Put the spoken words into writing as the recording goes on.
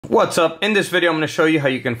What's up? In this video, I'm going to show you how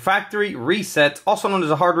you can factory reset, also known as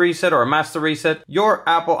a hard reset or a master reset, your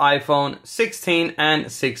Apple iPhone 16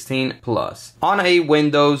 and 16 Plus on a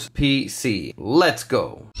Windows PC. Let's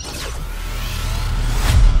go.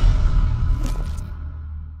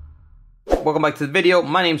 Welcome back to the video.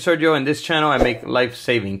 My name's Sergio, and this channel I make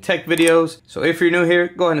life-saving tech videos. So if you're new here,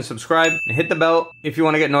 go ahead and subscribe and hit the bell if you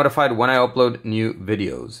want to get notified when I upload new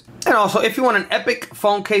videos. And also, if you want an epic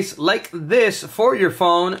phone case like this for your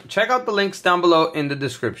phone, check out the links down below in the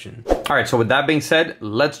description. Alright, so with that being said,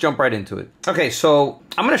 let's jump right into it. Okay, so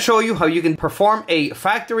I'm going to show you how you can perform a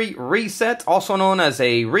factory reset, also known as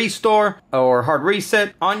a restore or hard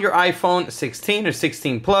reset on your iPhone 16 or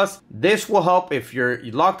 16 Plus. This will help if you're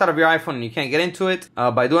locked out of your iPhone and you can't get into it.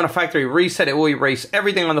 By doing a factory reset, it will erase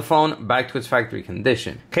everything on the phone back to its factory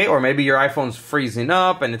condition. Okay, or maybe your iPhone's freezing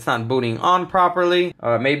up and it's not booting on properly.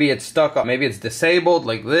 Maybe it's stuck up, maybe it's disabled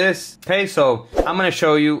like this. Okay, so I'm going to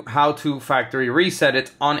show you how to factory reset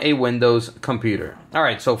it on a Windows computer. All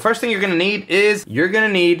right, so first thing you're going to need is you're going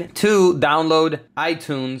to need to download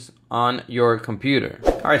iTunes on your computer.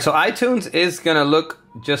 All right, so iTunes is going to look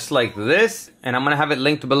just like this, and I'm going to have it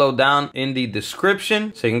linked below down in the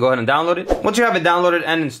description, so you can go ahead and download it. Once you have it downloaded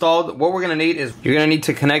and installed, what we're going to need is you're going to need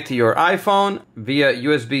to connect your iPhone via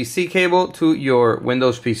USB-C cable to your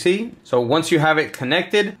Windows PC. So once you have it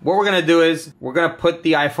connected, what we're going to do is we're going to put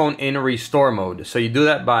the iPhone in restore mode. So you do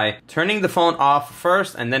that by turning the phone off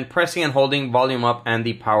first and then pressing and holding volume up and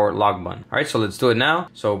the power lock button. All right, so let's do it now.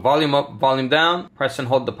 So volume up, volume down, press and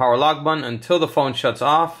hold the power lock button until the phone shuts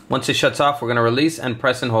off. Once it shuts off, we're going to release and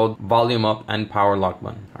press and hold volume up and power lock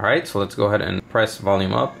button. All right, so let's go ahead and press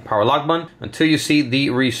volume up, power lock button until you see the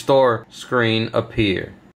restore screen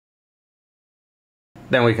appear.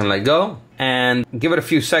 Then we can let go and give it a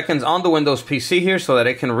few seconds on the Windows PC here so that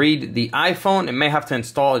it can read the iPhone. It may have to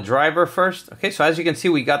install a driver first. Okay, so as you can see,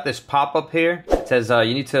 we got this pop-up here. It says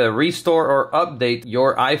you need to restore or update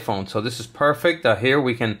your iPhone. So this is perfect. Here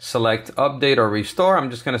we can select update or restore. I'm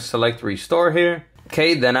just going to select restore here.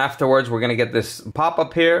 Okay, then afterwards, we're going to get this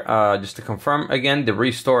pop-up here just to confirm again the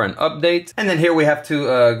restore and update. And then here we have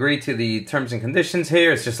to agree to the terms and conditions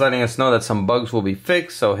here. It's just letting us know that some bugs will be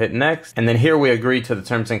fixed, so hit next. And then here we agree to the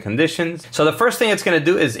terms and conditions. So the first thing it's going to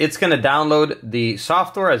do is it's going to download the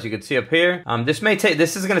software, as you can see up here. This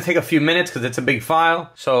is going to take a few minutes because it's a big file.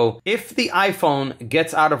 So if the iPhone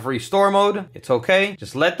gets out of restore mode, it's okay.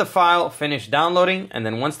 Just let the file finish downloading. And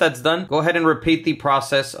then once that's done, go ahead and repeat the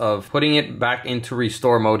process of putting it back into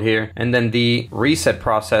restore mode here, and then the reset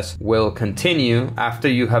process will continue after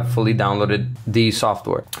you have fully downloaded the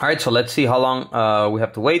software. All right, so let's see how long we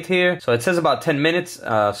have to wait here. So it says about 10 minutes,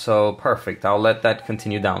 so perfect. I'll let that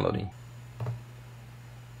continue downloading.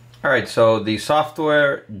 All right, so the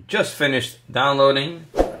software just finished downloading.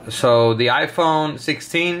 So the iPhone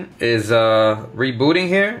 16 is rebooting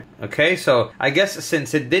here. Okay, so I guess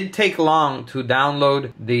since it did take long to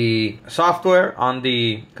download the software on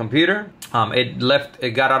the computer,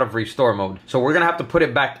 it got out of restore mode. So we're gonna have to put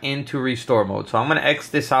it back into restore mode. So I'm gonna X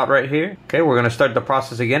this out right here. Okay, we're gonna start the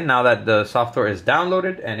process again now that the software is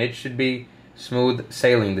downloaded, and it should be smooth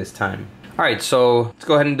sailing this time. All right, so let's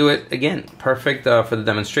go ahead and do it again. Perfect for the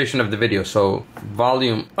demonstration of the video. So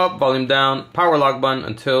volume up, volume down, power lock button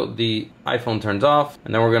until the iPhone turns off,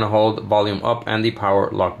 and then we're gonna hold volume up and the power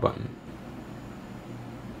lock button.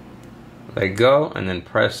 Let go, and then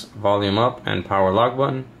press volume up and power lock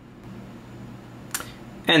button.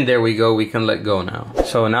 And there we go, we can let go now.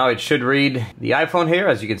 So now it should read the iPhone here.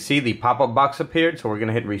 As you can see, the pop-up box appeared. So we're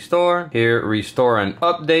gonna hit restore. Here, restore and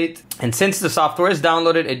update. And since the software is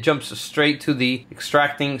downloaded, it jumps straight to the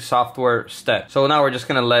extracting software step. So now we're just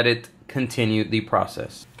gonna let it continue the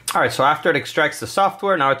process. All right, so after it extracts the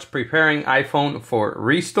software, now it's preparing iPhone for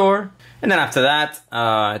restore. And then after that,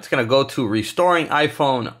 it's gonna go to restoring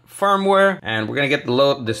iPhone firmware. And we're gonna get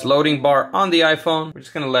this loading bar on the iPhone. We're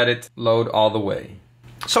just gonna let it load all the way.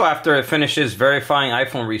 So after it finishes verifying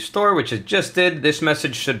iPhone restore, which it just did, this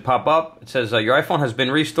message should pop up. It says your iPhone has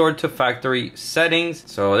been restored to factory settings.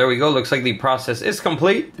 So there we go. Looks like the process is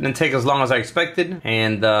complete. Didn't take as long as I expected.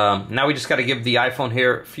 And now we just got to give the iPhone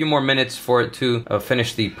here a few more minutes for it to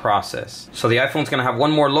finish the process. So the iPhone's going to have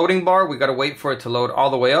one more loading bar. We got to wait for it to load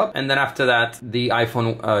all the way up. And then after that, the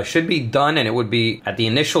iPhone should be done, and it would be at the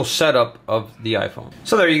initial setup of the iPhone.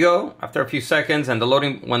 So there you go. After a few seconds and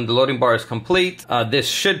when the loading bar is complete,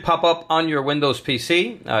 this should pop up on your Windows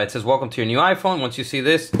PC. It says welcome to your new iPhone. Once you see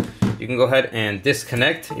this, you can go ahead and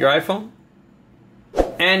disconnect your iPhone,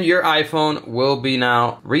 and your iPhone will be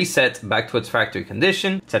now reset back to its factory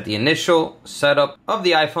condition. It's at the initial setup of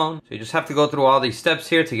the iPhone, so you just have to go through all these steps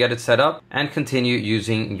here to get it set up and continue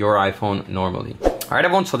using your iPhone normally. Alright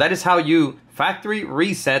everyone, so that is how you factory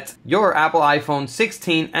reset your Apple iPhone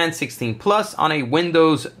 16 and 16 Plus on a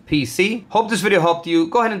Windows PC. Hope this video helped you.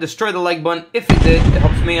 Go ahead and destroy the like button if it did. It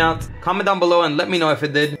helps me out. Comment down below and let me know if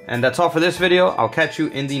it did. And that's all for this video. I'll catch you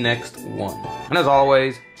in the next one. And as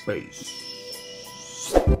always, peace.